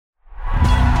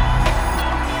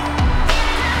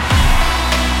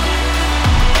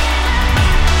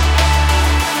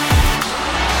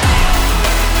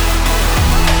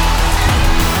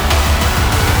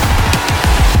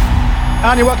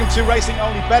And you're welcome to Racing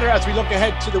Only Better as we look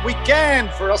ahead to the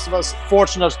weekend. For us of us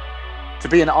fortunate to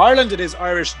be in Ireland, it is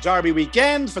Irish Derby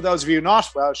weekend. For those of you not,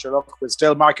 well, sure, look, we'll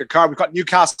still mark your car. We've got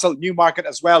Newcastle, Newmarket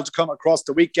as well to come across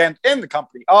the weekend in the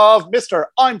company of Mr.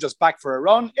 I'm just back for a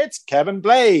run. It's Kevin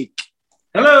Blake.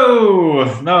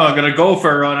 Hello. No, I'm going to go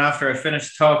for a run after I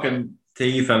finish talking to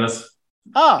you fellas.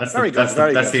 Very good.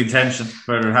 That's the intention,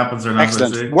 whether it happens or not.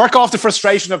 Excellent. Work off the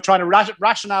frustration of trying to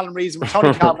rationale and reason with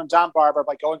Tony Calvin and Dan Barber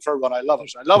by going for a run. I love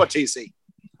it. I love it, TC.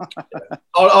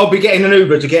 I'll be getting an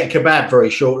Uber to get a kebab very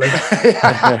shortly.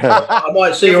 I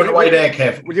might see you on the way there,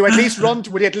 Kev. Will you at least run?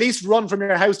 Will you at least run from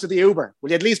your house to the Uber? Will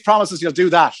you at least promise us you'll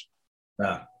do that?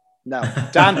 No.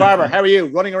 Dan Barber, how are you?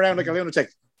 Running around like a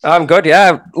lunatic. I'm good,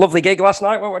 yeah. Lovely gig last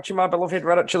night. We're watching my beloved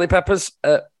Red Hot Chili Peppers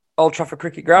at Old Trafford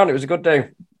Cricket Ground. It was a good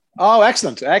day. Oh,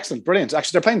 excellent, brilliant.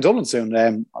 Actually, they're playing Dublin soon.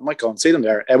 I might go and see them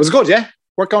there. It was good, yeah?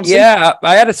 Worth going to see? Yeah,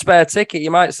 I had a spare ticket. You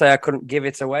might say I couldn't give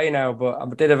it away now, but I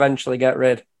did eventually get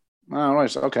rid. Oh,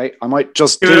 right, okay. I might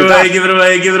just give it away now. Thank you.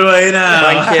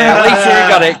 At least you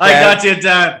got it, Kev. I got you,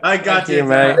 Dan. I got you,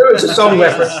 mate. It was a song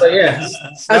reference, so yeah.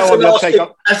 That's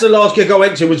the last gig I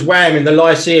went to was Wham in the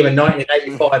Lyceum in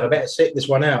 1985. I better sit this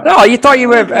one out. No, you thought you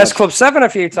were S Club 7 a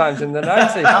few times in the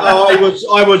 90s.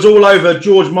 I was all over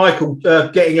George Michael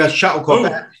getting a shuttlecock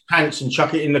out of his pants and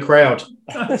chuck it in the crowd.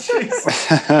 I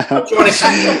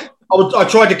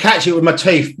tried to catch it with my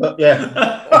teeth, but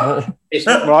yeah.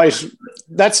 Right.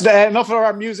 That's enough of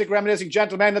our music reminiscing,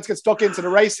 gentlemen. Let's get stuck into the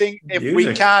racing if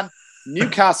we can.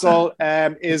 Newcastle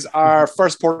is our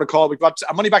first port of call. We've got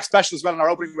a money back special as well in our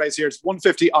opening race here. It's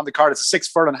 150 on the card. It's a 6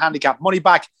 furlong handicap. Money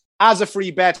back as a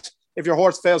free bet. If your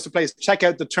horse fails to place, check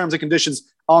out the terms and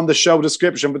conditions on the show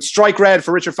description. But Strike Red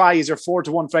for Richard Fahey is your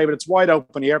 4-1 favourite. It's wide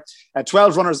open here.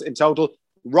 12 runners in total.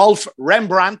 Rolf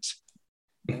Rembrandt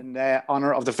in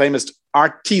honour of the famous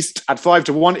artiste at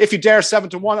 5-1. If you dare,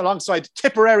 7-1 alongside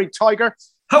Tipperary Tiger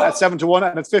at 7-1,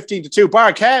 and it's 15-2.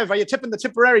 Bar Kev, are you tipping the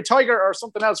Tipperary Tiger or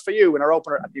something else for you in our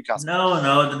opener at Newcastle?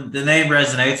 No, the name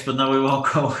resonates, but no, we won't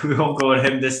go. We won't go with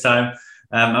him this time.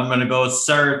 I'm going to go with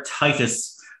Sir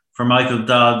Titus for Michael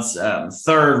Dodd's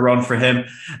third run for him.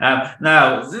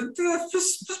 Now,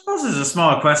 just suppose there's a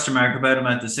small question mark about him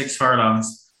at the 6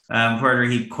 furlongs, whether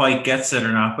he quite gets it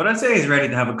or not. But I'd say he's ready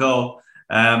to have a go.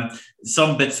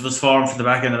 Some bits of his form from the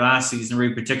back end of last season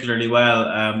read particularly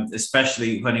well,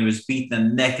 especially when he was beaten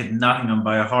in neck at Nottingham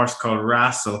by a horse called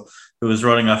Rassel, who was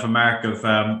running off a mark of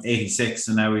 86,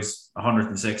 and now he's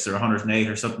 106 or 108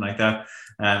 or something like that.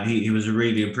 He was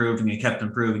really improving. He kept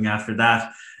improving after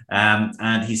that.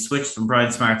 And he switched from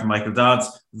Brian Smart to Michael Dodds.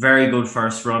 Very good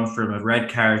first run for him. A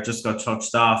red card, just got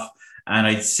touched off. And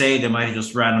I'd say they might have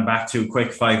just ran him back too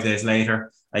quick 5 days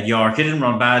later at York. He didn't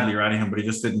run badly or anything, but he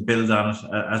just didn't build on it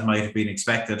as might have been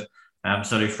expected.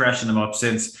 So they freshened him up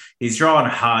since. He's drawn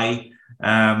high.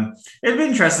 It'll be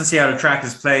interesting to see how the track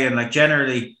is playing. Like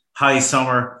generally, high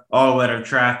summer, all-weather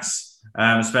tracks,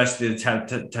 especially the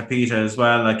Tapeta as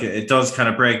well. Like it does kind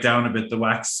of break down a bit. The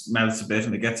wax melts a bit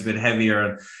and it gets a bit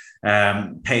heavier,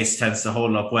 and pace tends to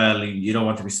hold up well. You don't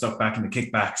want to be stuck back in the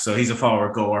kickback. So he's a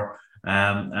forward goer.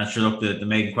 And sure, look, the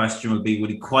main question will be,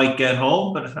 would he quite get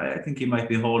home? But I think he might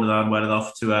be holding on well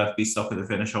enough to be stuck at the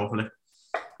finish, hopefully.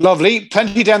 Lovely.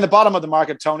 Plenty down the bottom of the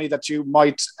market, Tony, that you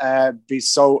might be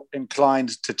so inclined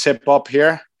to tip up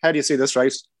here. How do you see this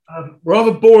race?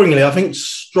 Rather boringly, I think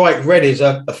Strike Red is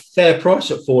a fair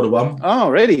price at 4-1. Oh,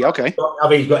 really? Okay. I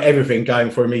think he's got everything going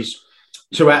for him. He's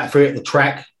 2 out of 3 at the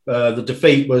track. The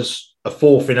defeat was a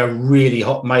 4th in a really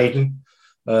hot maiden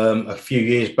a few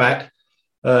years back.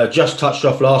 Just touched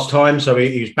off last time, so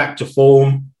he was back to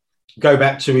form. Go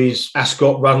back to his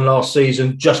Ascot run last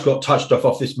season, just got touched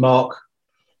off this mark.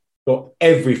 Got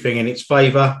everything in its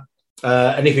favour.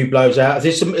 And if he blows out,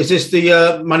 is this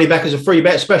the money back as a free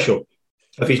bet special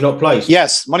if he's not placed?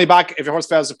 Yes, money back if your horse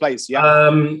fails to place.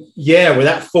 Yeah, with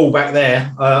that fall back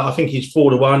there, I think he's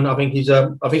 4-1. I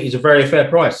think he's a very fair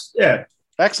price. Yeah,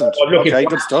 excellent. Okay,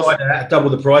 good stuff.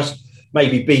 Double the price.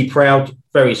 Maybe Be Proud,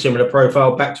 very similar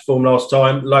profile, back to form last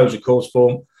time, loads of course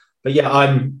form. But yeah,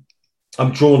 I'm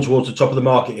drawn towards the top of the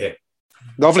market here.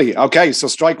 Lovely. Okay, so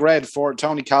Strike Red for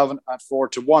Tony Calvin at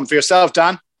 4-1. For yourself,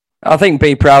 Dan? I think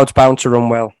Be Proud's bound to run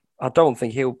well. I don't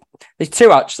think he'll... There's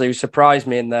 2 actually who surprised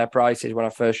me in their prices when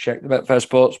I first checked the Betfair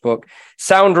Sportsbook.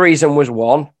 Sound Reason was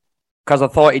 1, because I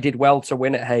thought he did well to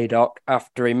win at Haydock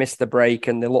after he missed the break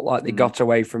and they looked like they got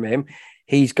away from him.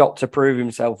 He's got to prove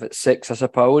himself at 6, I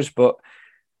suppose, but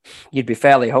you'd be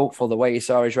fairly hopeful the way you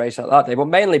saw his race at that day. But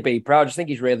mainly Be Proud. I just think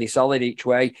he's really solid each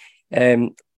way.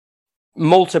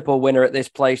 Multiple winner at this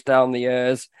place down the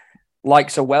years.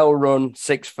 Likes a well-run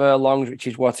 6 furlongs, which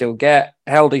is what he'll get.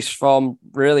 Held his form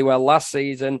really well last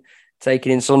season.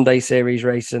 taking in Sunday series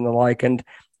races and the like. And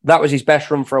that was his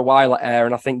best run for a while at Ayr.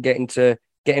 And I think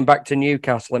getting back to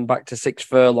Newcastle and back to 6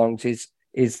 furlongs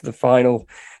is the final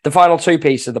two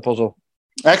pieces of the puzzle.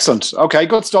 Excellent. Okay,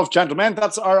 good stuff, gentlemen.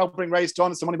 That's our opening race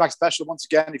done. It's the money back special. Once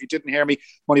again, if you didn't hear me,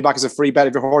 money back is a free bet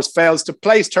if your horse fails to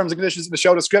place. Terms and conditions in the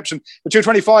show description. The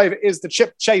 225 is the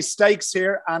Chip Chase Stakes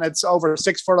here, and it's over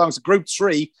 6 furlongs, Group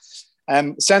 3.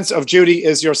 Sense of Duty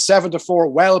is your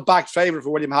 7-4 well-backed favourite for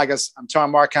William Haggis and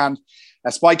Tom Marquand.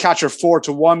 Spycatcher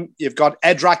 4-1. You've got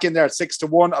Edrak in there at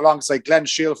 6-1 alongside Glenn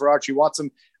Shield for Archie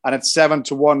Watson, and it's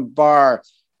 7-1 bar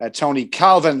Tony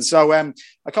Calvin. So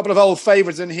a couple of old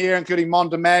favourites in here, including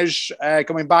Mondemege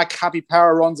coming back. Happy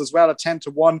Power runs as well at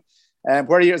 10-1.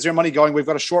 Where is your money going? We've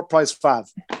got a short price Fav.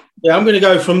 Yeah, I'm going to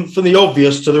go from the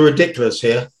obvious to the ridiculous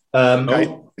here.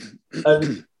 Okay.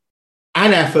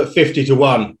 Anaf at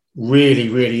 50-1 really,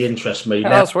 really interests me. Yeah,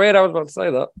 that's weird. I was about to say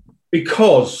that.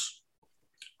 Because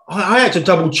I had to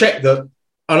double check that,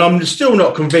 and I'm still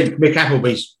not convinced Mick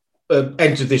Appleby's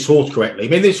entered this horse correctly. I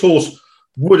mean, this horse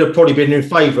would have probably been in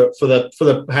favourite for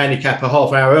the handicap a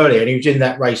half hour earlier, and he was in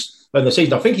that race in the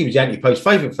season. I think he was the anti-post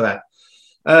favourite for that.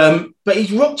 But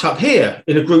he's rocked up here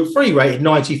in a Group 3 rated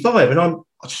 95, and I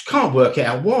just can't work it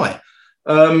out why.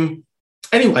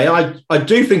 Anyway, I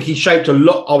do think he's shaped a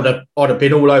lot. I'd have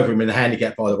been all over him in the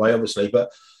handicap, by the way, obviously, but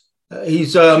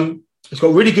he's got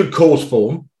really good course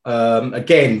form.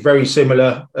 Again, very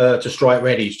similar to Strike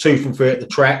Ready. He's 2 from 3 at the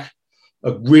track.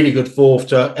 A really good fourth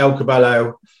to El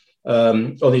Caballo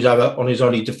on his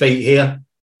only defeat here,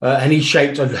 and he's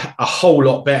shaped a whole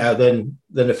lot better than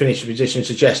the finishing position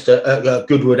suggests at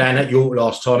Goodwood and at York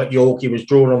last time. At York, he was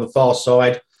drawn on the far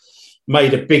side,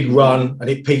 made a big run, and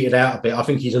it petered out a bit. I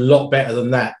think he's a lot better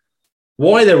than that.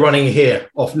 Why they're running here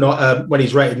off when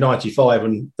he's rated 95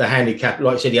 and the handicap,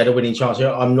 like I said, he had a winning chance here,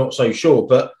 I'm not so sure,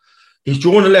 but he's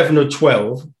drawn 11 or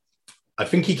 12. I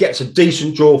think he gets a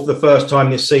decent draw for the first time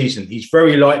this season. He's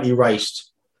very lightly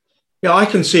raced. Yeah, I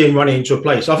can see him running into a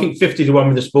place. I think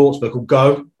 50-1 with the sportsbook will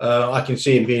go. I can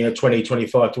see him being a 20,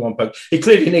 25-1 poke. He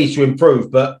clearly needs to improve,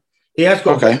 but he has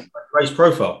got a race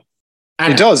profile.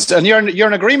 He does. And you're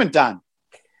in agreement, Dan?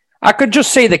 I could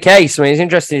just see the case. I mean, it's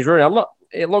interesting he's running.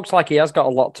 It looks like he has got a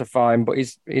lot to find, but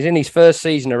he's in his first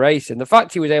season of racing. The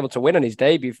fact he was able to win on his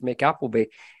debut for Mick Appleby,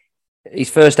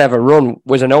 his first ever run,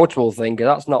 was a notable thing.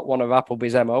 That's not one of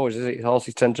Appleby's MOs, is it? His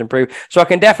horses tend to improve. So I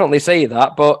can definitely see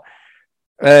that, but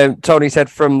Tony said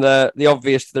from the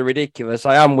obvious to the ridiculous.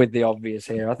 I am with the obvious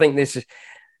here. I think this is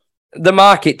the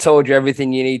market told you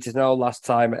everything you need to know last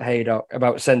time at Haydock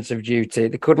about Sense of Duty.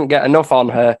 They couldn't get enough on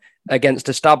her against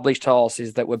established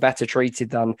horses that were better treated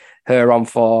than her on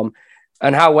form.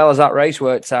 And how well has that race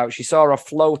worked out? She saw a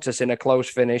Flotus in a close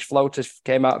finish. Flotus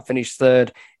came out and finished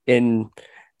third in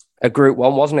a Group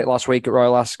 1, wasn't it, last week at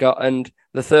Royal Ascot? And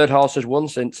the third horse has won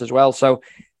since as well. So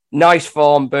nice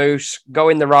form boost,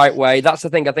 going the right way. That's the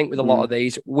thing I think with a lot of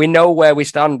these. We know where we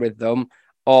stand with them,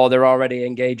 or they're already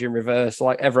engaged in reverse.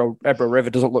 Like Ebro River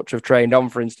doesn't look to have trained on,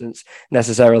 for instance,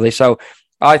 necessarily. So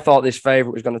I thought this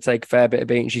favourite was going to take a fair bit of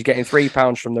beating. She's getting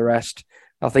 £3 from the rest.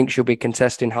 I think she'll be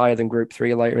contesting higher than Group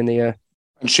 3 later in the year.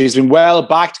 And she's been well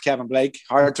backed, Kevin Blake.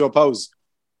 Hard to oppose.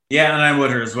 Yeah, and I'm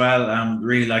with her as well.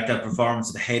 Really like that performance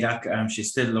at the Haydock. She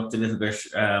still looked a little bit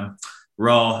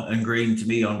raw and green to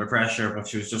me under pressure, but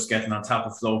she was just getting on top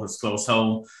of Flotus close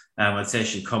home. I'd say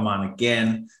she'd come on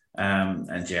again.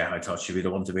 And yeah, I thought she'd be the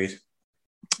one to beat.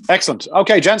 Excellent.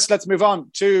 Okay, gents, let's move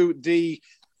on to the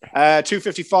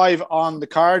 255 on the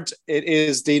card. It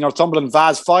is the Northumberland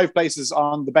Vaz, 5 places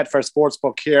on the Betfair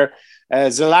Sportsbook here.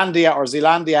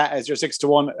 Zealandia as your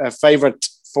 6-1 favourite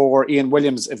for Ian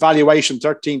Williams. Evaluation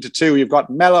 13-2. You've got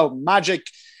Mellow Magic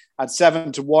at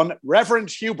 7-1. Reverend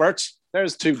Hubert.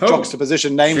 There's 2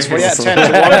 juxtaposition names for you at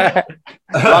 10-1.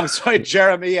 Alongside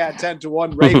Jeremy at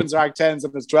 10-1. Ravens are 10s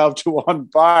and it's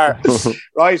 12-1 bar.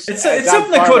 Right. It's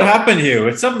something that could happen, Hugh.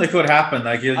 It's something that could happen.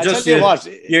 Like your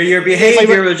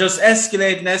behaviour will just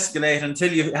escalate and escalate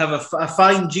until you have a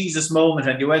fine Jesus moment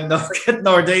and you end up getting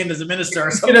ordained as a minister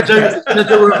or something. He's going to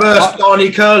do reverse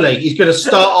Barney Curley. He's going to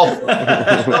start off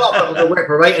as a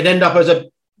reprobate and end up as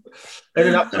a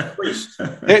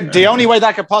the only way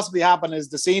that could possibly happen is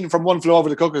the scene from One Flew Over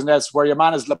the Cuckoo's Nest where your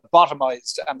man is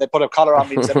lobotomized and they put a collar on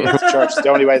me and send me to church. It's the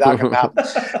only way that can happen.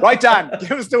 Right, Dan,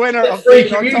 give us the winner of the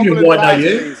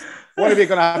Northumberland. What are you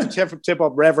going to have to tip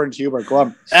up Reverend Hubert? Go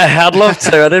on. I'd love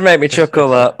to. It did make me chuckle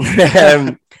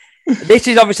that. This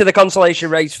is obviously the consolation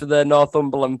race for the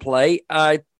Northumberland Plate.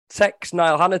 I text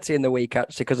Niall Hannity in the week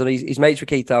actually because he's mates with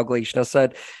Keith Dalglish, and I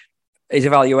said his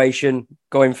evaluation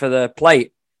going for the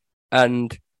Plate.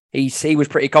 And he was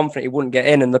pretty confident he wouldn't get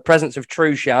in, and the presence of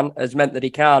Trushan has meant that he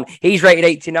can. He's rated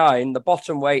 89. The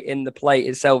bottom weight in the plate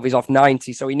itself is off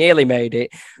 90, so he nearly made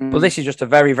it. But this is just a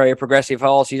very, very progressive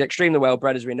horse. He's extremely well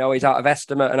bred, as we know. He's out of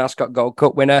Estimate, an Ascot Gold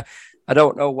Cup winner. I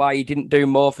don't know why he didn't do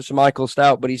more for Sir Michael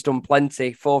Stoute, but he's done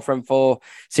plenty, 4 from 4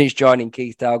 since joining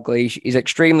Keith Dalglish. He's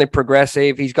extremely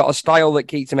progressive. He's got a style that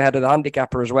keeps him ahead of the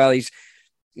handicapper as well. He's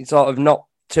sort of not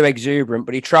too exuberant,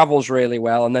 but he travels really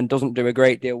well and then doesn't do a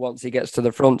great deal once he gets to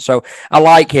the front. So I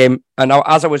like him. And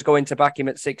as I was going to back him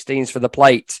at 16s for the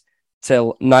plate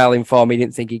till Niall informed me he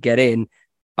didn't think he'd get in,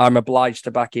 I'm obliged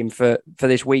to back him for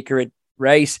this weaker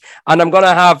race. And I'm going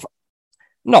to have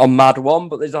not a mad one,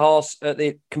 but there's a horse at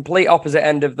the complete opposite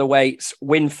end of the weights,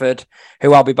 Winford,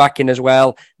 who I'll be backing as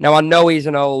well. Now, I know he's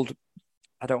an old,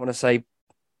 I don't want to say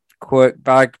quirk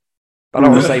bag, but I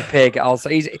don't want to say pig. I'll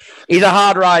say he's a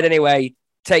hard ride anyway.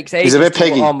 Takes ages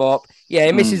to warm up. Yeah,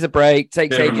 he misses the break,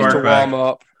 takes ages to warm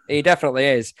up. He definitely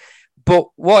is. But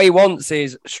what he wants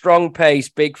is strong pace,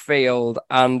 big field,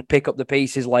 and pick up the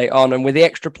pieces late on. And with the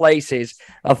extra places,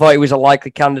 I thought he was a likely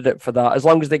candidate for that. As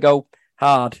long as they go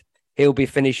hard, he'll be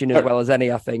finishing as well as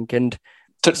any, I think. And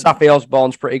Saffie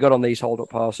Osborne's pretty good on these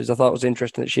hold-up horses. I thought it was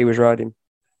interesting that she was riding.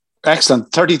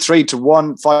 Excellent.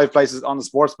 33-1, 5 places on the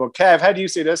sportsbook. Kev, how do you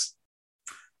see this?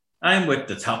 I'm with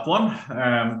the top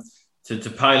one. To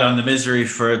pile on the misery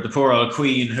for the poor old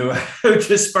Queen who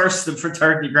dispersed them for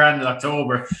 30 grand in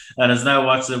October and has now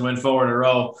watched them win 4 in a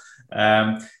row.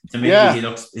 To me,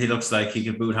 he looks like he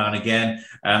could boot on again.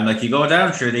 Like you go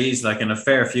down through these, like, and a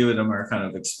fair few of them are kind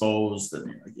of exposed,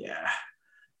 and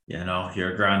you know,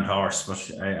 you're a grand horse, but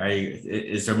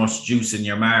is there much juice in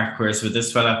your mark? Whereas with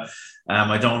this fella,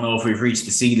 I don't know if we've reached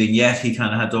the ceiling yet. He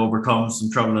kind of had to overcome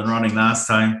some trouble in running last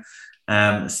time.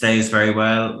 Stays very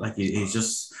well. Like he's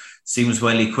just seems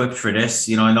well equipped for this.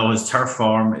 You know, I know his turf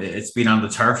form, it's been on the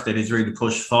turf that he's really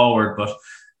pushed forward, but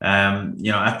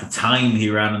you know, at the time he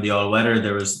ran in the all-weather,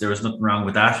 there was nothing wrong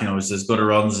with that. You know, it was as good a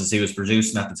runs as he was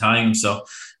producing at the time, so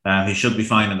he should be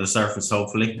fine on the surface,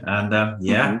 hopefully.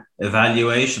 And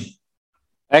evaluation.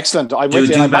 Excellent. I'm with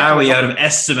you. Bowie out of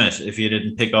Estimate, if you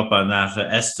didn't pick up on that.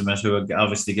 Estimate, who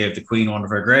obviously gave the Queen one of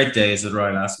her great days at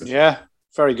Royal Ascot. Yeah,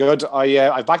 very good.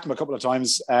 I've backed him a couple of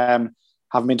times.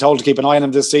 Haven't been told to keep an eye on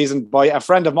him this season by a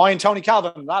friend of mine, Tony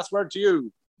Calvin. Last word to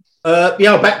you.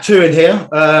 I'll back 2 in here.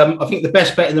 I think the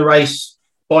best bet in the race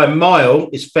by a mile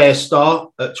is Fair Star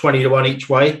at 20-1 each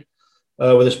way,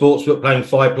 with the sportsbook playing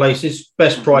 5 places.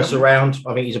 Best price around.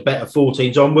 I think he's a bet of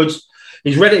 14s onwards.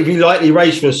 He's relatively lightly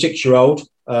raced for a 6-year-old.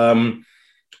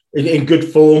 In good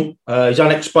form. He's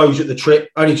unexposed at the trip.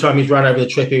 Only time he's run over the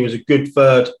trip, he was a good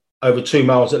third over 2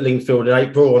 miles at Lingfield in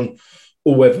April on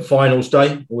all-weather finals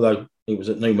day, although he was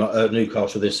at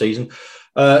Newcastle this season.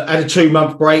 Had a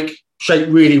 2-month break,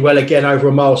 shaped really well again over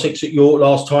a mile 6 at York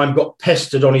last time, got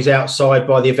pestered on his outside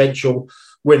by the eventual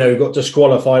winner who got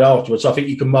disqualified afterwards. So I think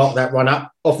you can mark that run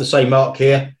up off the same mark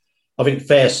here. I think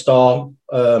Fair Star,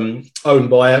 owned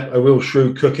by a real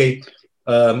shrewd cookie,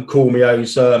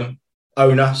 Cormio's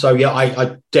owner. So yeah,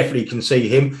 I definitely can see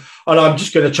him. And I'm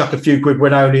just going to chuck a few quid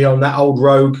win only on that old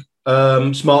rogue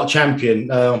Smart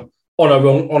Champion. On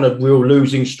a real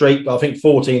losing streak, but I think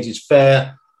 14s is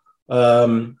fair.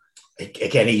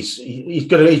 Again, he's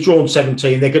drawn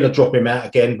 17. They're going to drop him out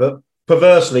again, but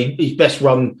perversely, his best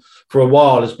run for a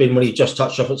while has been when he just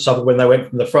touched off at Southwark when they went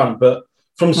from the front. But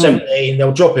from 17,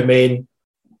 they'll drop him in.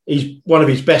 He's one of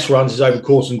his best runs is over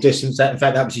course and distance. In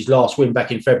fact, that was his last win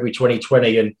back in February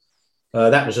 2020, and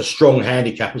that was a strong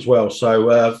handicap as well.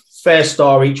 So Fair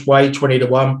Star each way,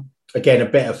 20-1. Again, a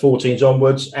bet of 14s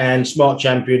onwards, and Smart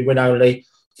Champion win only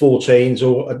 14s,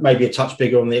 or maybe a touch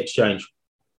bigger on the exchange.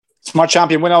 Smart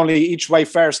Champion win only each way,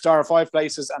 Fair Star 5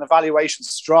 places, and evaluation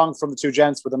strong from the 2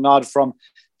 gents with a nod from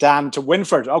Dan to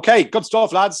Winford. Okay, good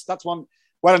stuff, lads. That's one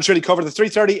well and truly covered. The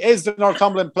 3:30 is the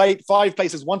Northumberland plate. 5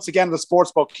 places once again the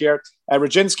sportsbook here.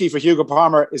 Rodzinski for Hugo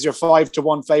Palmer is your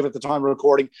 5-1 favourite at the time of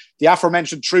recording. The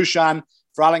aforementioned Trushan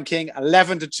for Alan King,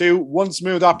 11-2. One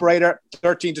Smooth Operator,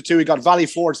 13-2. He got Valley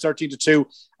Forge, 13-2.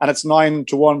 And it's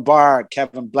 9-1 bar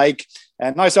Kevin Blake.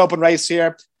 Nice open race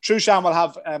here. Trushan will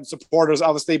have supporters,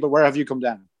 obviously, but where have you come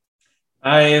down?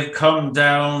 I have come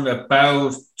down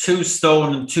about 2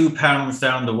 stone and 2 pounds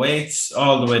down the weights,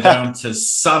 all the way down to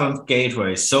Solent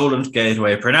Gateway.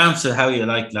 Pronounce it how you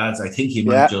like, lads. I think he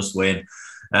might just win.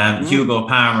 Hugo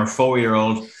Palmer,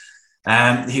 4-year-old.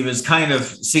 He was kind of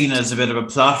seen as a bit of a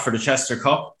plot for the Chester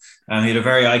Cup. He had a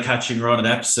very eye-catching run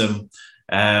at Epsom.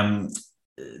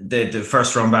 The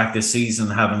first run back this season,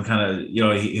 having kind of, you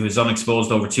know, he was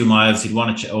unexposed over 2 miles. He'd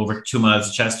won over 2 miles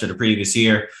at Chester the previous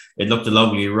year. It looked a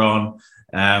lovely run.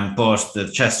 But the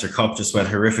Chester Cup just went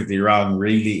horrifically wrong,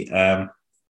 really.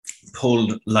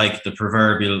 Pulled like the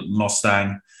proverbial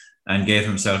Mustang and gave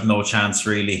himself no chance,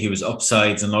 really. He was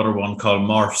upsides another one called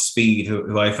Morph Speed,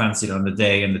 who I fancied on the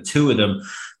day, and the two of them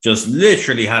just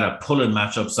literally had a pulling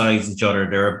match upsides each other.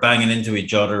 They were banging into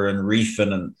each other and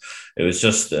reefing, and it was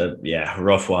just a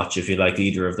rough watch if you like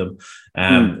either of them.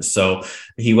 So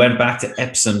he went back to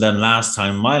Epsom then last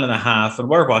time, 1.5 miles, and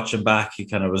we're watching back. He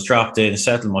kind of was dropped in,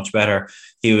 settled much better.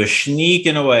 He was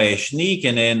sneaking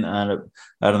in, and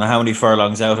I don't know how many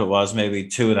furlongs out it was, maybe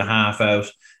 2.5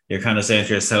 out. You're kind of saying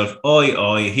to yourself,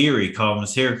 oi, here he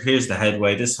comes. Here's the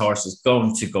headway. This horse is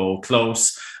going to go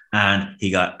close. And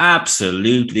he got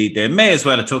absolutely, they may as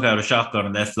well have took out a shotgun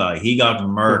and let fly. He got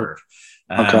murdered.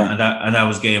 And that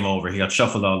was game over. He got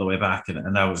shuffled all the way back,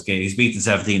 and that was game. He's beaten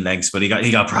 17 lengths, but he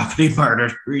got properly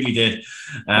murdered. Really did.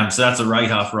 So that's a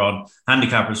write-off run.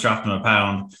 Handicappers dropped him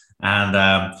 £1,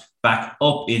 and back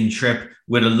up in trip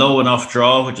with a low enough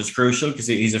draw, which is crucial because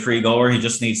he's a free goer. He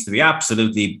just needs to be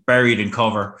absolutely buried in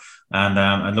cover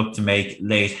and look to make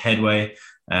late headway.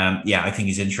 I think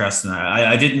he's interesting.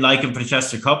 I didn't like him for the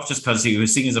Chester Cup just because he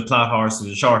was seen as a flat horse. It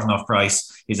was a short enough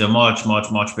price. He's a much,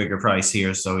 much, much bigger price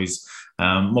here. So he's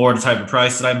more the type of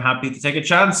price that I'm happy to take a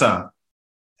chance on.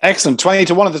 Excellent. 20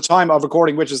 to 1 at the time of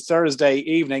recording, which is Thursday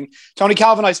evening. Tony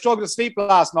Calvin, I struggled to sleep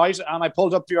last night and I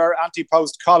pulled up your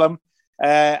anti-post column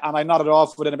and I nodded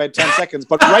off within about 10 seconds.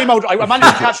 But I managed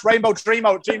to catch Rainbow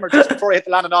Dreamer just before I hit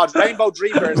the land of odds. Rainbow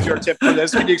Dreamer is your tip for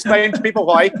this. Can you explain to people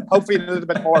why? Hopefully in a little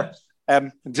bit more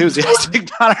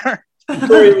enthusiastic manner.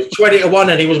 Sure, he was 20 to 1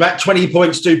 and he was about 20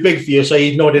 points too big for you, so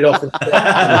he nodded off.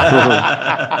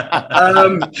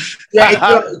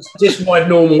 It's just my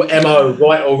normal MO,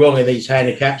 right or wrong in these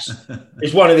handicaps.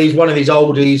 It's one of these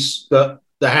oldies that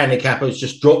the handicappers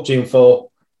just dropped in for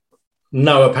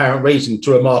no apparent reason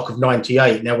to a mark of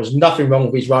 98. There was nothing wrong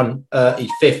with his run,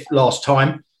 his fifth last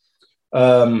time.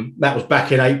 That was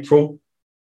back in April.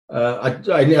 I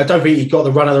don't think he got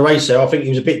the run of the race there. I think he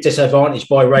was a bit disadvantaged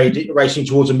by racing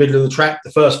towards the middle of the track.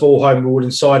 The first 4 home ruled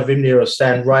inside of him near a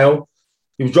stand rail.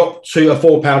 He was dropped to a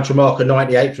 4 pound to a mark of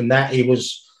 98 from that. He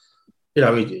was, he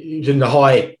was in the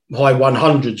high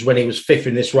 100s when he was fifth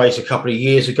in this race a couple of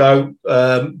years ago.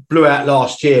 Blew out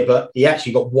last year, but he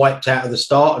actually got wiped out of the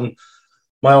start. And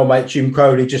my old mate Jim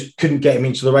Crowley just couldn't get him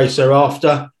into the race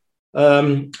thereafter.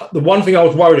 The one thing I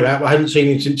was worried about, I hadn't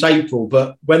seen him since April,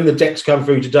 but when the decks come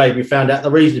through today, we found out the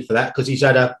reason for that because he's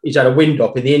had a wind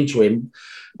up in the interim,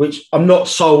 which I'm not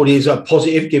sold is a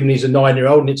positive, given he's a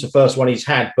 9-year-old and it's the first one he's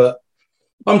had. But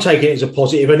I'm taking it as a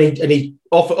positive, and he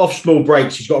off small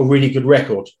breaks, he's got a really good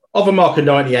record. Off a mark of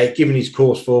 98, given his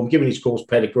course form, given his course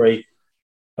pedigree,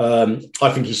 I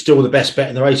think he's still the best bet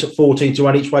in the race at 14 to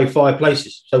 1 each way, 5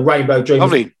 places. So Rainbow Dream.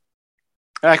 Lovely.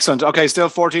 Excellent. Okay, still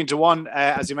 14 to 1,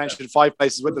 as you mentioned, 5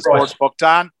 places with the sportsbook.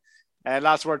 Dan,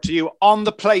 last word to you. On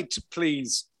the plate,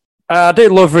 please. I do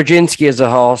love Roginski as a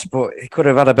horse, but he could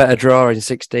have had a better draw in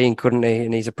 16, couldn't he?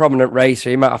 And he's a prominent racer.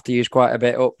 He might have to use quite a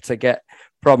bit up to get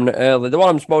prominent early. The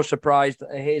one I'm most surprised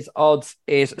at his odds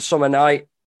is Summer's Night,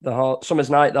 the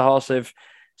horse of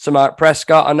Sir Mark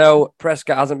Prescott. I know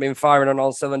Prescott hasn't been firing on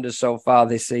all cylinders so far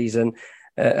this season,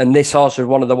 and this horse was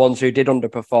one of the ones who did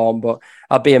underperform, but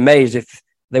I'd be amazed if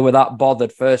they were that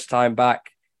bothered first time back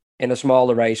in a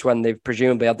smaller race when they've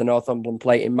presumably had the Northumberland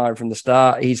Plate in mind from the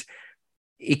start.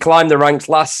 He climbed the ranks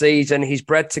last season. He's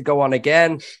bred to go on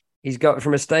again. He's got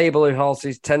from a stable who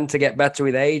horses tend to get better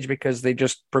with age because they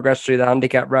just progress through the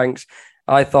handicap ranks.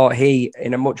 I thought he,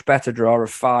 in a much better draw of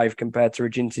 5 compared to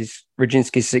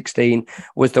Roginski's 16,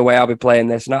 was the way I'll be playing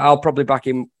this. And I'll probably back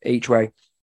him each way.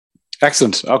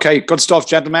 Excellent. Okay, good stuff,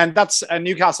 gentlemen. That's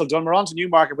Newcastle done. We're on to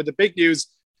Newmarket with the big news.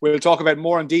 We'll talk about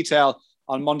more in detail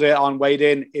on Monday on Weighed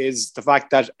In is the fact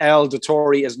that El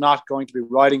Dettori is not going to be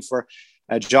riding for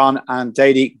John and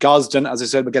Dady Gosden. As I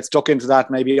said, we'll get stuck into that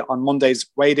maybe on Monday's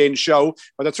Weighed In show.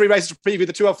 But the 3 races to preview,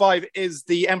 the 205 is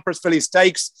the Empress Filly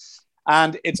Stakes,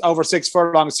 and it's over 6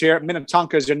 furlongs here.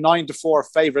 Minnetonka is your 9-4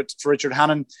 favourite for Richard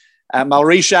Hannon.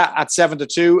 Malrisha at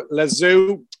 7-2.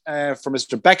 Lazoo for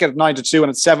Mr. Beckett at 9-2,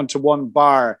 and it's 7-1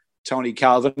 bar Tony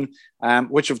Calvin.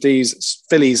 Which of these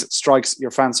fillies strikes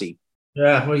your fancy?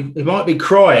 Yeah, well, he might be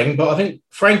crying, but I think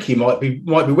Frankie might be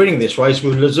winning this race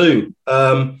with Lazoo.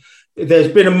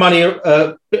 There's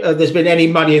been any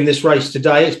money in this race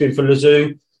today. It's been for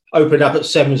Lazoo. Opened up at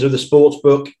 7s of the sports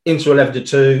book, into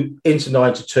 11-2, into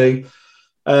 9-2,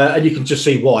 and you can just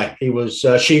see why. She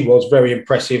was very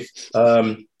impressive.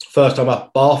 First time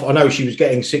up Bath. I know she was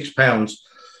getting £6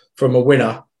 from a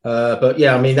winner. But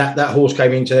yeah, I mean, that horse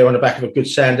came into there on the back of a good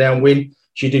Sandown win.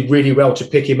 She did really well to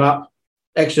pick him up.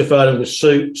 Extra Furlong was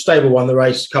Suit. Stable won the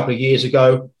race a couple of years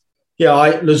ago. Yeah,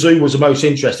 Lazoo was the most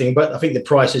interesting, but I think the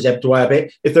price has ebbed away a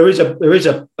bit. If there is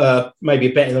a maybe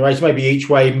a bet in the race, maybe each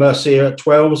way Mercier at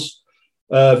 12s.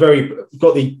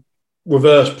 Got the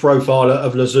reverse profile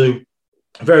of Lazoo.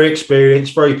 Very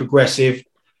experienced, very progressive.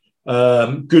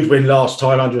 Good win last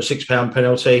time under a £6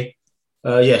 penalty.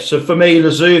 So for me,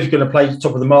 Lazoo is going to play the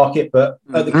top of the market, but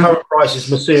at the current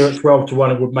prices, Mercier at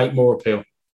 12-1 would make more appeal.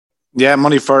 Yeah,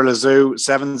 money for Lazoo,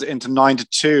 7s into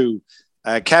 9-2.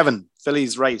 Kevin,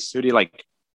 Phillies race, who do you like?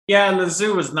 Yeah,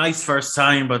 Lazoo was nice first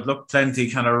time, but looked plenty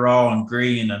kind of raw and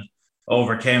green and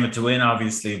overcame it to win,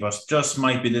 obviously, but just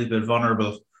might be a little bit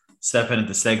vulnerable stepping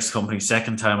into Sleggs Company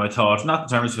second time, I thought. Not in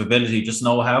terms of ability, just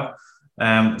know-how.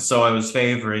 So I was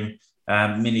favouring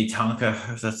Mini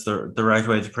Tonka, if that's the right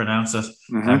way to pronounce it,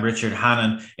 Richard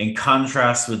Hannon. In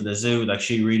contrast with Lazoo, like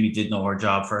she really did know her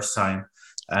job first time,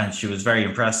 and she was very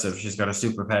impressive. She's got a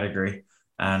super pedigree.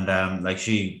 And like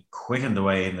she quickened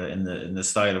away in the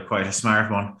style of quite a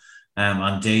smart one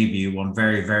on debut, one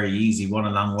very, very easy, one a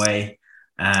long way.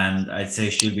 And I'd say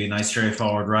she'll be a nice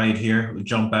straightforward ride here. We'll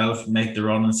jump out, make the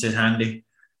run and sit handy.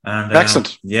 And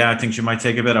excellent. Yeah, I think she might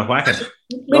take a bit of whacking.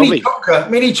 Mini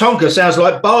Tonka sounds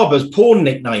like Barber's porn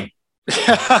nickname.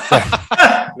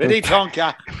 Mini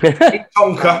Tonka. Mini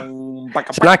Tonka.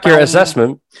 It's an accurate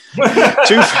assessment.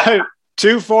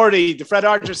 240, the Fred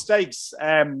Archer Stakes.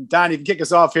 Dan, you can kick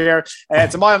us off here.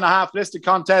 It's a 1.5 mile listed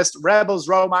contest. Rebels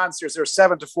Romance, there's their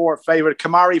 7-4 favourite.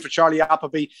 Kamari for Charlie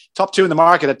Appleby. Top 2 in the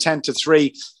market at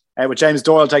 10-3, with James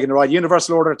Doyle taking the ride.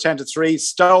 Universal Order at 10-3.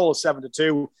 Stole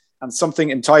 7-2. And Something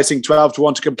Enticing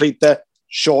 12-1 to complete the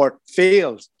short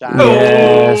field. Dan.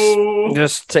 Yes.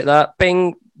 Just take that.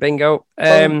 Bingo.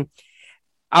 I'm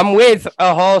with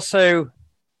a horse who,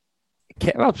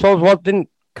 I suppose, what didn't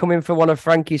come in for one of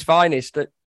Frankie's finest at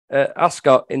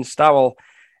Ascot in Stowell.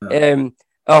 A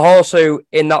horse who,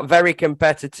 in that very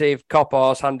competitive Copper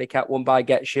Horse handicap won by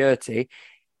Get Shirty,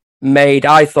 made,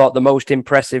 I thought, the most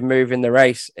impressive move in the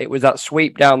race. It was that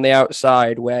sweep down the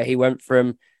outside where he went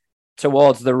from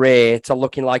towards the rear to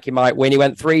looking like he might win. He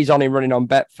went 3s on him running on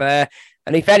Betfair.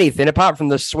 And if anything, apart from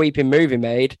the sweeping move he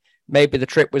made, maybe the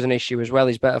trip was an issue as well.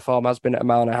 His better form has been at 1.5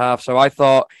 miles. So I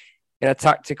thought in a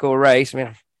tactical race, I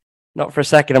mean, not for a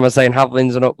second am I saying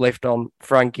Havlin's an uplift on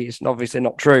Frankie. It's obviously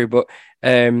not true, but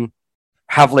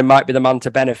Havlin might be the man to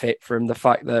benefit from the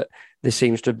fact that there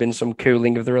seems to have been some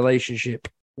cooling of the relationship.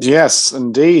 Yes,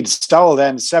 indeed. Stowell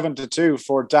then, 7-2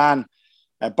 for Dan.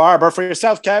 Barber, for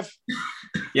yourself, Kev?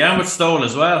 Yeah, I'm with Stowell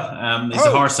as well. He's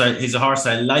a horse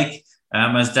I like.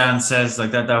 As Dan says,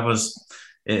 like that was...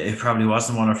 It probably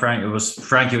wasn't one of Frank. It was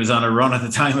Frankie was on a run at the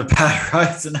time of Pat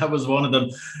Rice, and that was one of them.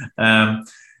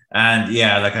 And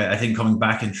yeah, like I think coming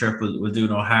back in trip will do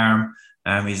no harm.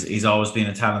 He's always been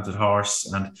a talented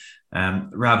horse, and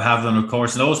Rab Havlin, of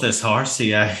course, knows this horse.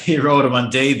 He rode him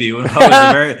on debut, and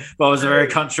what was a very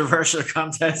controversial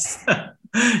contest.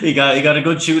 he got a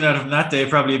good tune out of him that day,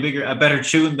 probably a better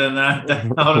tune than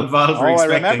all involved were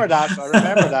expecting. I remember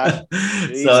that.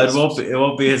 So it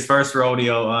won't be his first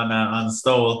rodeo on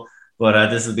Stowell, but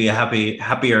this will be a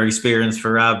happier experience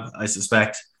for Rab, I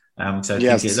suspect. So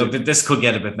I think this could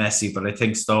get a bit messy, but I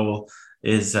think Stowell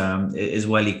is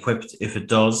well equipped if it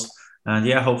does, and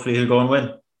yeah, hopefully he'll go and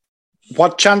win.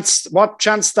 What chance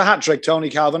the hat trick, Tony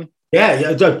Calvin?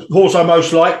 Yeah, the horse I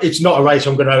most like. It's not a race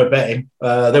I'm going to have a bet in.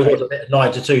 There was a bit of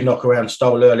 9-2 knock around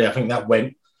Stowell earlier. I think that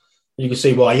went. You can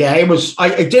see why. Yeah, it was.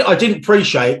 I didn't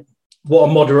appreciate what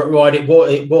a moderate ride it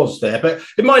was there, but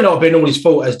it might not have been all his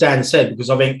fault, as Dan said, because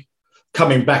I think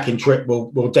coming back in trip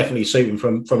will definitely suit him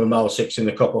from 1.6 miles in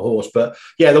the Copper Horse. But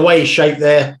yeah, the way he's shaped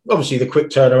there, obviously the quick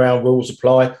turnaround rules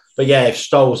apply. But yeah, if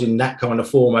Stowell's in that kind of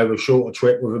form over a shorter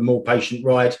trip with a more patient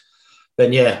ride,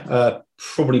 then yeah,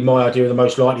 probably my idea of the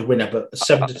most likely winner. But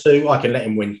 7-2, I can let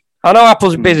him win. I know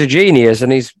Apple's a busy genius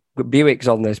and he's Buick's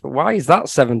on this, but why is that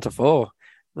 7-4?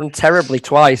 Run terribly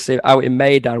twice out in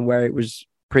Maidan where it was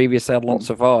previously had lots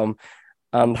of form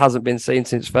and hasn't been seen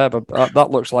since Fair, but that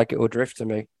looks like it will drift to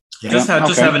me. Yeah. Just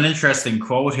have an interesting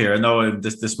quote here. I know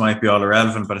this might be all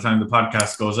irrelevant by the time the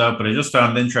podcast goes out, but I just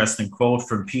found an interesting quote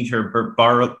from Peter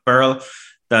Burrell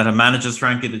that manages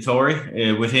Frankie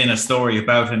Dettori within a story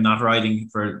about him not riding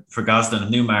for Gosden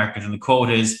and Newmarket. And the quote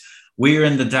is, "We're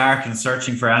in the dark and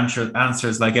searching for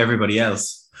answers like everybody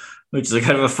else," which is a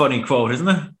kind of a funny quote, isn't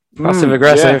it? Passive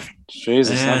aggressive. Yeah.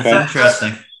 Jesus. Yeah, okay. It's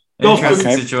interesting.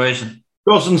 Interesting situation.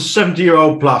 Gosden's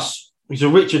 70-year-old plus. He's a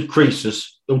Richard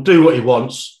Croesus. He'll do what he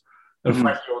wants. And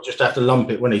Frankie will just have to lump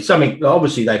it when something.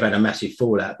 Obviously, they've had a massive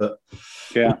fallout, but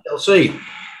yeah, we'll see.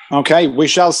 Okay, we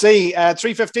shall see.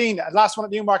 3:15. Last one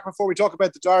at Newmarket before we talk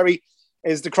about the Derby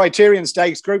is the Criterion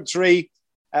Stakes, Group 3.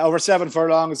 over 7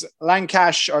 furlongs.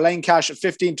 Lancash at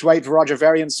 15-8 for Roger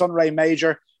Varian. Sunray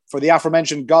Major for the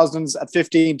aforementioned Goslins at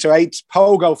 15-8.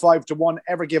 Pogo 5-1.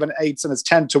 Ever Given 8s, and it's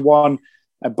 10-1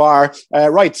 bar.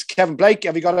 Right, Kevin Blake,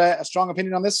 have you got a strong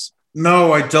opinion on this?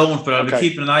 No, I don't, but I'll be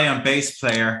keeping an eye on Base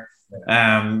Player.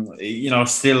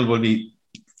 Still will be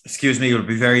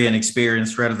very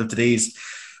inexperienced relative to these.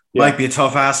 Might be a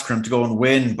tough ask for him to go and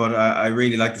win, but I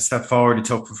really like the step forward he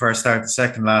took from first start to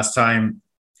second last time.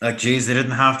 Like, geez, they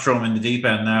didn't have to throw him in the deep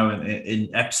end now in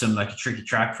Epsom, like a tricky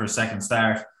track for a second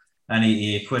start. And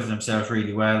he acquitted himself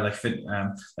really well.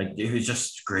 He was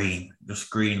just green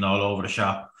all over the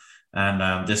shop.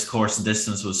 And this course and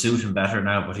distance will suit him better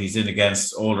now, but he's in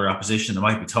against older opposition. It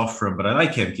might be tough for him, but I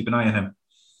like him. Keep an eye on him.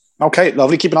 Okay,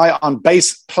 lovely. Keep an eye on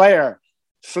Base Player.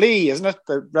 Flea, isn't it?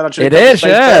 It is,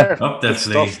 yeah. Up there,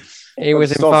 Flea. He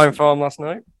was in fine form last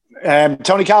night.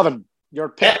 Tony Calvin, your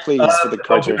pick, please, for the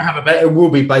criteria. Have a bet. It will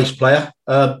be Base Player.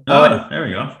 There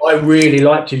we go. I really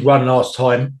liked his run last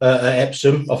time at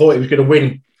Epsom. I thought he was going to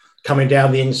win coming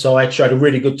down the inside. Showed a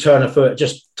really good turn of foot.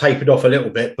 Just tapered off a little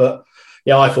bit, but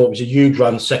yeah, I thought it was a huge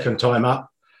run second time up.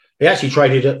 He actually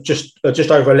traded at just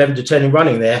over 11-10 in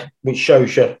running there, which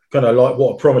shows you kind of like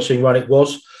what a promising run it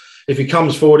was. If he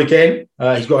comes forward again,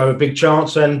 he's got to have a big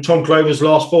chance. And Tom Clover's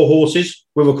last 4 horses,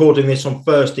 we're recording this on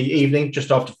Thursday evening,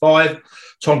 just after 5.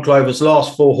 Tom Clover's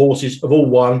last 4 horses have all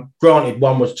won. Granted,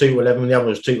 one was 2-11 and the other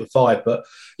was 2-5, but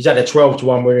he's had a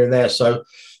 12-1 winner in there. So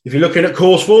if you're looking at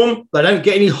course form, they don't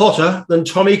get any hotter than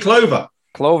Tommy Clover.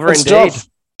 Good indeed. Stuff.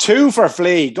 2 for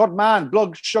Flea. Good man.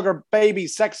 Blood, sugar, baby,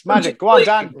 sex, magic. Go on,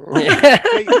 Dan.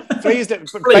 Flea's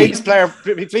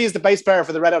the Base Player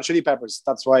for the Red Hot Chili Peppers.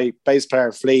 That's why Base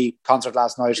Player Flea concert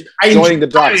last night. Joining the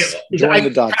dots.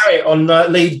 On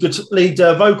lead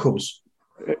vocals.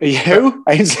 Who?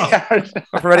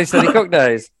 For Ready Steady Cook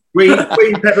days. Green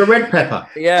pepper, red pepper.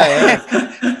 Yeah.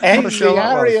 Ainsley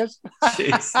Harriet.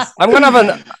 I'm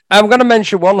gonna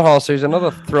mention one horse who's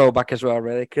another throwback as well,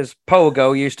 really, because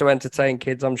Pogo used to entertain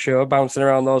kids, I'm sure, bouncing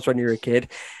around those when you were a kid.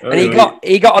 And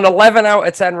he got an 11 out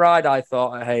of 10 ride, I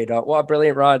thought, at Haydock. What a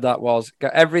brilliant ride that was.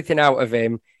 Got everything out of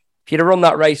him. If you'd have run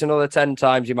that race another 10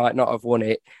 times, you might not have won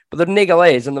it. But the niggle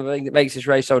is, and the thing that makes this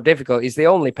race so difficult, is the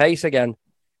only pace again.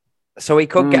 So he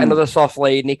could get another soft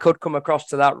lead and he could come across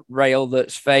to that rail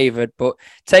that's favoured. But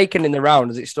taken in the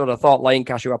round as it stood, I thought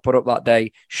Lancash, who I put up that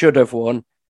day, should have won.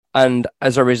 And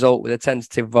as a result, with a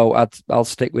tentative vote, I'll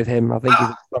stick with him. I think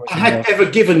I had Ever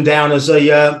Given down as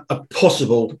a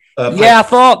possible. I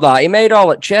thought that. He made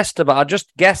all at Chester, but I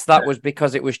just guessed that was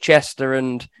because it was Chester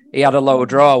and he had a low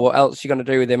draw. What else are you going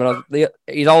to do with him? And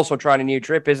he's also trying a new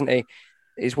trip, isn't he?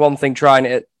 It's one thing trying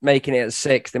it, making it at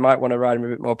 6. They might want to ride him a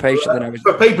bit more patient than I was.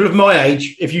 For people of my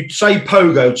age, if you say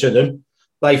Pogo to them,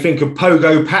 they think of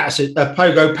Pogo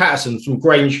Patterson from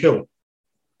Grange Hill.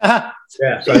 Yeah,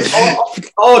 so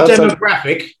our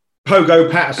demographic, Pogo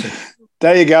Patterson.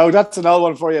 There you go. That's an old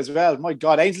one for you as well. My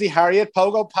God, Ainsley Harriet,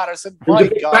 Pogo Patterson. My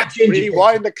God,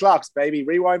 rewind the clocks, baby.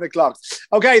 Rewind the clocks.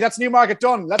 Okay, that's Newmarket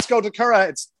done. Let's go to Curragh.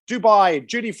 It's Dubai,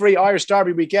 duty-free Irish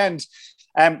Derby weekend.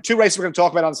 2 races we're going to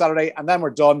talk about on Saturday, and then we're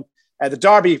done. The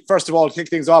Derby, first of all, to kick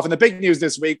things off. And the big news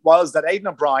this week was that Aidan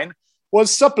O'Brien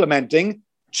was supplementing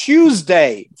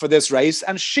Tuesday for this race,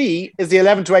 and she is the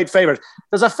 11-8 favourite.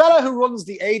 There's a fella who runs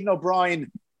the Aidan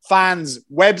O'Brien fans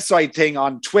website thing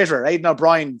on Twitter, Aidan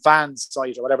O'Brien fans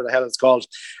site, or whatever the hell it's called.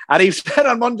 And he said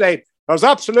on Monday, there's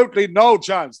absolutely no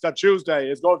chance that Tuesday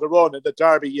is going to run in the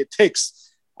Derby, you ticks.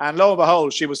 And lo and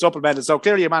behold, she was supplemented. So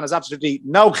clearly, a man has absolutely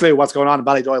no clue what's going on in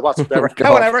Ballydoyle whatsoever.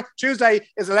 However, Tuesday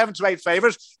is 11-8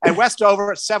 favourite, and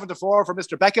Westover at 7-4 for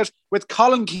Mr. Beckett, with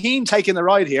Colin Keane taking the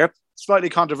ride here, slightly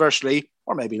controversially,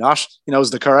 or maybe not. He knows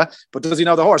the Curragh, but does he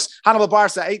know the horse? Hannibal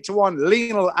Barca 8-1,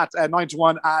 Leanal at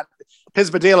 9-1, at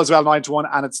Pisbadale as well 9-1,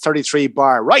 and it's 33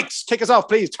 bar. Right, kick us off,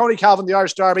 please. Tony Calvin, the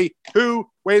Irish Derby. Who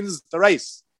wins the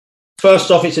race?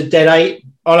 First off, it's a dead 8.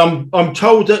 And I'm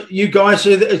told that you guys,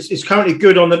 it's currently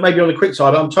good maybe on the quick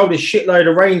side, but I'm told a shitload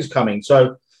of rain's coming.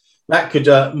 So that could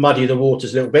muddy the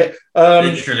waters a little bit.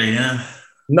 Literally, yeah.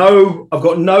 No, I've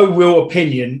got no real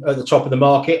opinion at the top of the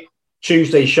market.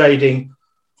 Tuesday shading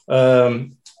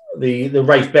the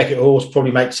Rafe Beckett horse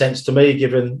probably makes sense to me,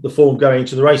 given the form going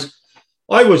into the race.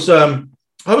 I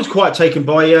was quite taken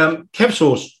by Kev's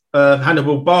horse,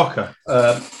 Hannibal Barca,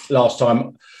 last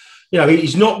time. You know,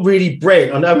 he's not really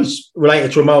bred. I know he's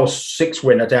related to a mile 6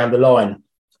 winner down the line,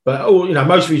 but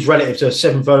most of his relatives are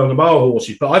 7 furlong a mile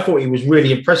horses. But I thought he was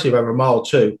really impressive over a mile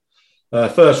 2.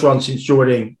 First run since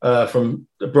joining from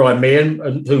Brian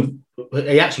Meehan, who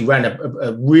he actually ran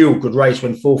a real good race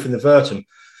when 4th in the Vertum.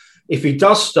 If he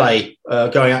does stay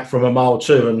going up from a mile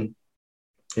 2 and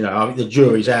The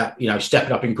jury's out,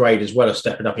 stepping up in grade as well as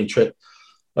stepping up in trip.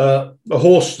 A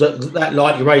horse that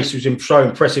lightly raced was so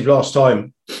impressive last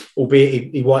time,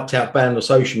 albeit he wiped out Boundless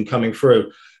Ocean coming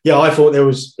through. Yeah, I thought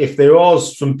if there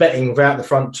was some betting without the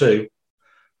front two,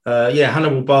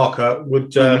 Hannibal Barker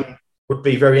would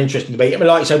be very interesting to beat. I mean,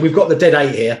 like you said, we've got the dead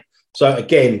 8 here. So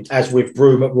again, as with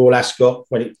Broome at Royal Ascot,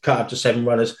 when it cut up to 7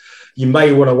 runners, you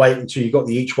may want to wait until you've got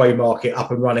the each way market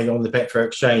up and running on the Betfair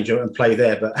Exchange and play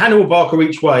there. But Hannibal Barker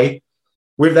each way,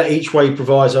 with that each way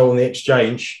proviso on the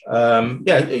exchange,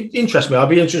 it interests me. I'd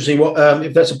be interested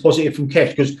if that's a positive from Kev,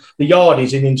 because the yard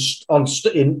is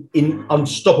in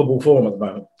unstoppable form at the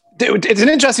moment. It's an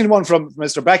interesting one from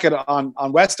Mr. Beckett on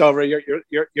Westover. You're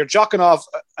jocking off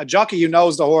a jockey who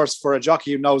knows the horse for a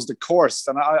jockey who knows the course,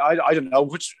 and I don't know,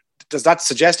 which does that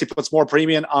suggest he puts more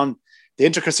premium on the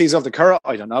intricacies of the current?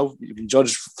 I don't know. You can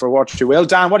judge for what you will.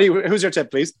 Dan, who's your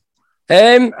tip, please?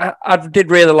 I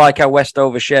did really like how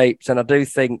Westover shapes, and I do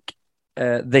think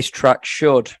this track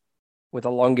should, with a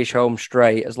longish home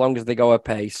straight, as long as they go a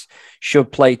pace,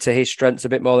 should play to his strengths a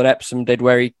bit more than Epsom did,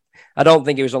 where I don't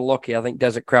think he was unlucky. I think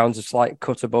Desert Crown's a slight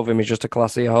cut above him. He's just a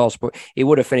classier horse, but he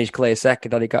would have finished clear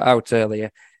second had he got out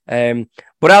earlier.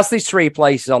 But as these 3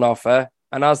 places on offer,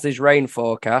 and as this rain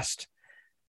forecast,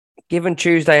 given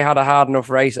Tuesday had a hard enough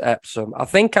race at Epsom, I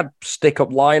think I'd stick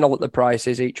up Lionel at the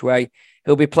prices each way.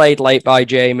 He'll be played late by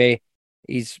Jamie.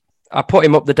 I put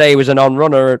him up the day he was an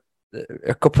on-runner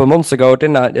a couple of months ago,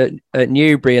 didn't I, at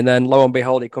Newbury, and then lo and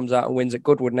behold, he comes out and wins at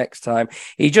Goodwood next time.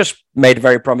 He just made a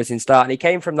very promising start, and he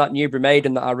came from that Newbury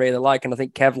maiden that I really like, and I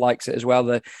think Kev likes it as well.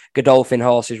 The Godolphin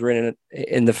horses were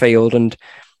in the field, and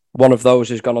one of those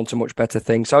has gone on to much better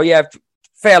things. So yeah,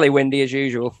 fairly windy as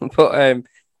usual, but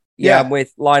I'm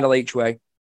with Lionel each way.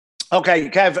 Okay,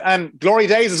 Kev, Glory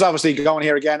Days is obviously going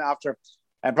here again after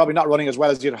probably not running as well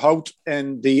as you'd hoped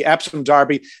in the Epsom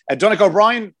Derby. Donnacha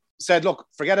O'Brien said, look,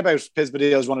 forget about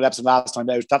Pisbadille's run at Epsom last time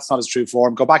out. That's not his true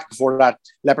form. Go back before that.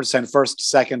 Leopardstown first,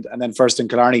 second, and then first in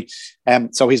Killarney.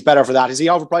 So he's better for that. Is he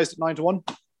overpriced at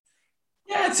 9-1?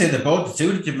 Yeah, I'd say they're both. The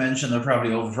two that you mentioned are probably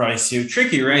overpriced.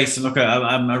 Tricky race. And look,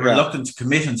 I'm reluctant to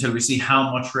commit until we see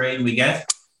how much rain we get,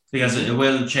 because it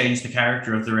will change the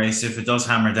character of the race if it does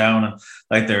hammer down. And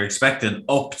like they're expecting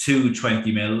up to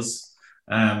 20 mils.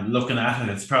 Looking at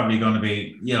it, it's probably going to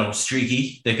be,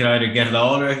 streaky. They could either get it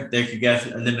all or they could get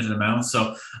a limited amount.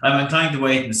 So I'm inclined to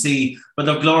wait and see. But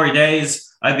the Glory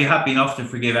Days, I'd be happy enough to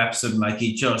forgive Epsom. Like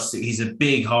he's a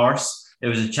big horse. It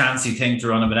was a chancy thing to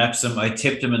run him at Epsom. I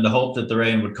tipped him in the hope that the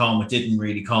rain would come. It didn't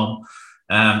really come.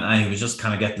 And he was just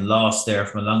kind of getting lost there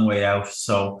from a long way out.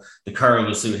 So the curl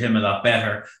will suit him a lot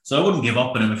better. So I wouldn't give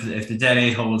up on him if the dead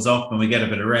 8 holds up and we get a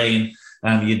bit of rain.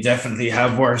 You definitely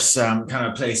have worse kind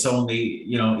of place only,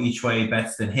 each way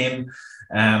bets than him.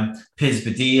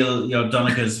 Pisbadille,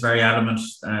 Donnacha's very adamant,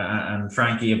 and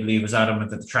Frankie, I believe, was adamant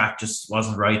that the track just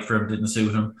wasn't right for him, didn't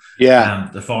suit him.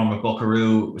 Yeah. The form of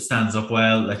Buckaroo stands up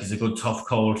well, like he's a good tough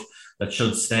colt that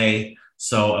should stay.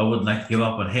 So I wouldn't like to give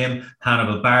up on him.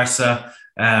 Hannibal Barca,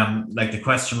 like the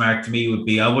question mark to me would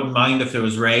be, I wouldn't mind if there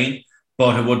was rain,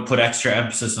 but it would put extra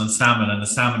emphasis on stamina, and the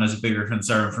stamina is a bigger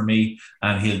concern for me,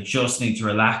 and he'll just need to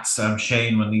relax.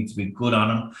 Shane will need to be good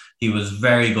on him. He was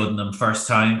very good in them first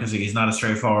time because he's not a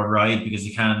straightforward ride, because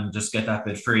he can just get that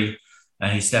bit free,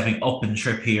 and he's stepping up in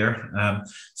trip here.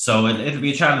 So it'll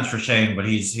be a challenge for Shane, but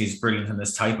he's brilliant in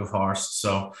this type of horse.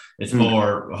 So it's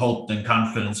more hope than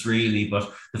confidence, really.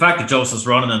 But the fact that Joseph's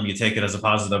running him, you take it as a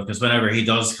positive, because whenever he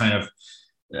does kind of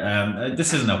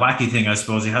this isn't a wacky thing, I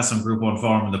suppose. He has some Group 1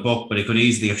 form in the book, but he could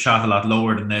easily have shot a lot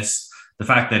lower than this. The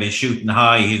fact that he's shooting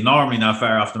high, he's normally not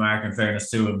far off the mark, in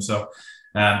fairness to him. So,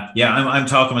 I'm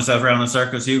talking myself around in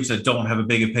circles. Hughes, I don't have a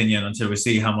big opinion until we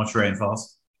see how much rain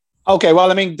falls. Okay, well,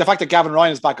 I mean, the fact that Gavin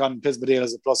Ryan is back on Pisbadille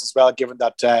is a plus as well, given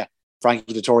that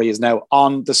Frankie Dettori is now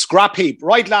on the scrap heap.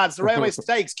 Right, lads, the Railway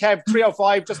Stakes, Kev,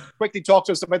 305. Just quickly talk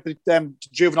to us about the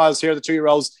juveniles here, the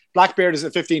 2-year-olds. Blackbeard is a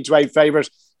 15-8 favourite.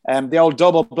 The old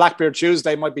double Blackbeard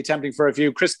Tuesday might be tempting for a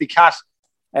few. Crispy Cat,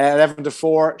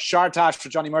 11-4. Shartash for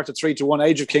Johnny Murtagh, 3-1.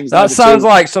 Age of Kings. That sounds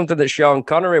like something that Sean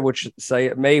Connery would say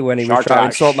at me when he was trying to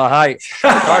insult my height.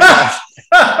 Shartash.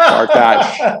 Look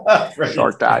at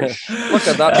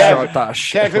that,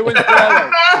 Shartash. Kev, who wins the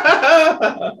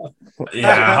Railway?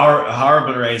 Yeah,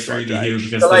 horrible race, really, Hugh.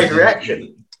 Because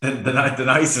the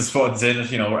nicest ones in it,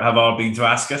 have all been to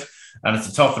Ascot. And it's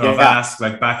a tough enough ask,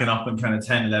 like backing up in kind of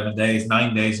 10, 11 days,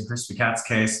 9 days in Crispy Cat's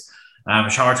case.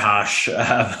 Shartash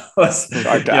was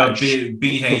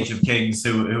beat Age of Kings,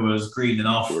 who was green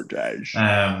enough. But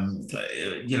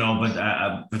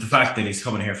the fact that he's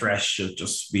coming here fresh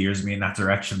just veers me in that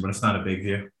direction, but it's not a big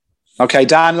view. Okay,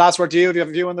 Dan, last word to you. Do you have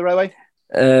a view on the Railway?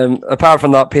 Apart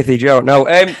from that pithy joke, no.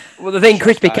 Well, the thing,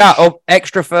 Crispy Cat up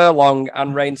extra furlong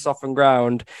and rain softened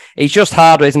ground. It's just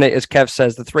harder, isn't it? As Kev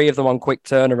says, the three of them on quick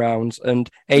turnarounds, and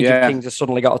Age of Kings has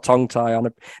suddenly got a tongue tie on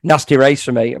a nasty race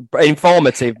for me.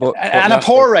 Informative, but a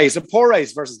poor race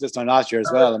versus this time last year as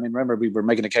well. I mean, remember we were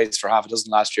making a case for half a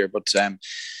dozen last year, but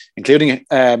including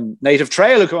Native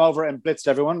Trail, who came over and blitzed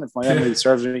everyone, if my memory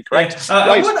serves me correct.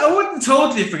 I wouldn't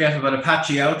totally forget about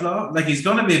Apache Outlaw. Like, he's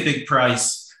going to be a big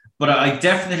price. But I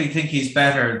definitely think he's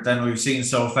better than we've seen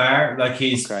so far. Like,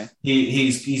 he's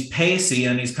pacey,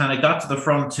 and he's kind of got to the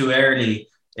front too early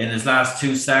in his last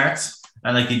two starts.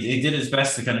 And like he did his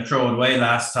best to kind of throw it away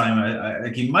last time.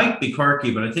 Like, he might be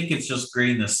quirky, but I think it's just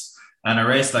greenness. And a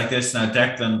race like this now,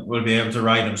 Declan will be able to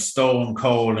ride him stone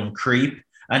cold and creep,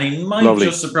 and he might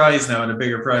just surprise now at a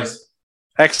bigger price.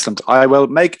 Excellent. I will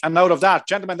make a note of that,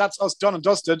 gentlemen. That's us done and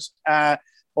dusted.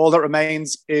 All that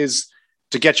remains is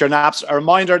to get your naps. A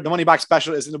reminder, the money back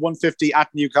special is in the 150 at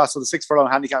Newcastle, the 6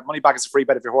 furlong handicap. Money back is a free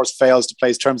bet if your horse fails to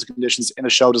place. Terms and conditions in a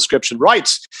show description. Right,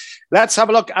 let's have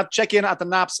a look at check in at the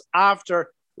naps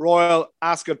after Royal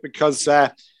Ascot, because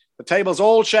the table's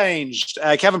all changed.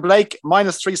 Kevin Blake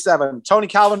 -3.7, Tony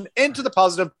Calvin into the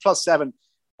positive +7.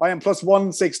 I am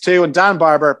 +162, and Dan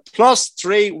Barber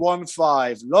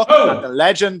 +315. Look at the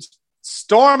legend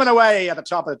storming away at the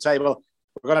top of the table.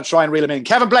 We're going to try and reel him in.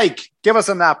 Kevin Blake, give us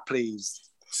a nap, please.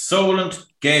 Solent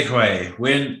Gateway,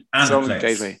 win and Solent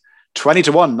Gateway.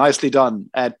 20-1, nicely done.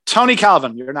 Tony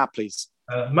Calvin, your nap, please.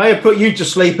 May have put you to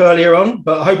sleep earlier on,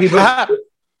 but I hope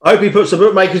he puts the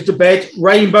bookmakers to bed.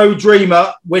 Rainbow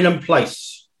Dreamer, win and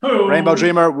place. Oh. Rainbow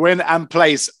Dreamer, win and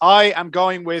place. I am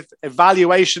going with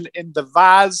Evaluation in the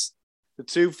Vaz, the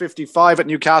 255 at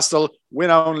Newcastle, win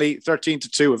only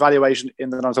 13-2. Evaluation in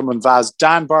the Northumberland Vaz.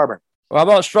 Dan Barber. Well, I'm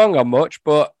not strong on much,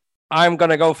 but I'm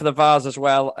going to go for the Vars as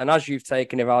well. And as you've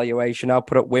taken Evaluation, I'll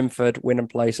put up Winford, win and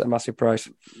place at a massive price.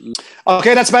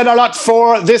 Okay, that's about our lot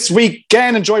for this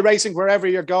weekend. Enjoy racing wherever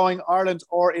you're going, Ireland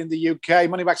or in the UK.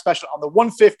 Money back special on the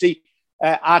 150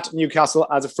 at Newcastle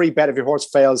as a free bet if your horse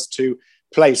fails to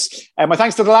place. My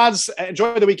thanks to the lads.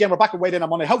 Enjoy the weekend. We're back and weighed in on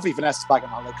Monday. Hopefully Vanessa's back on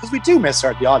holiday, because we do miss her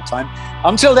at the odd time.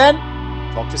 Until then,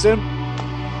 talk to you soon.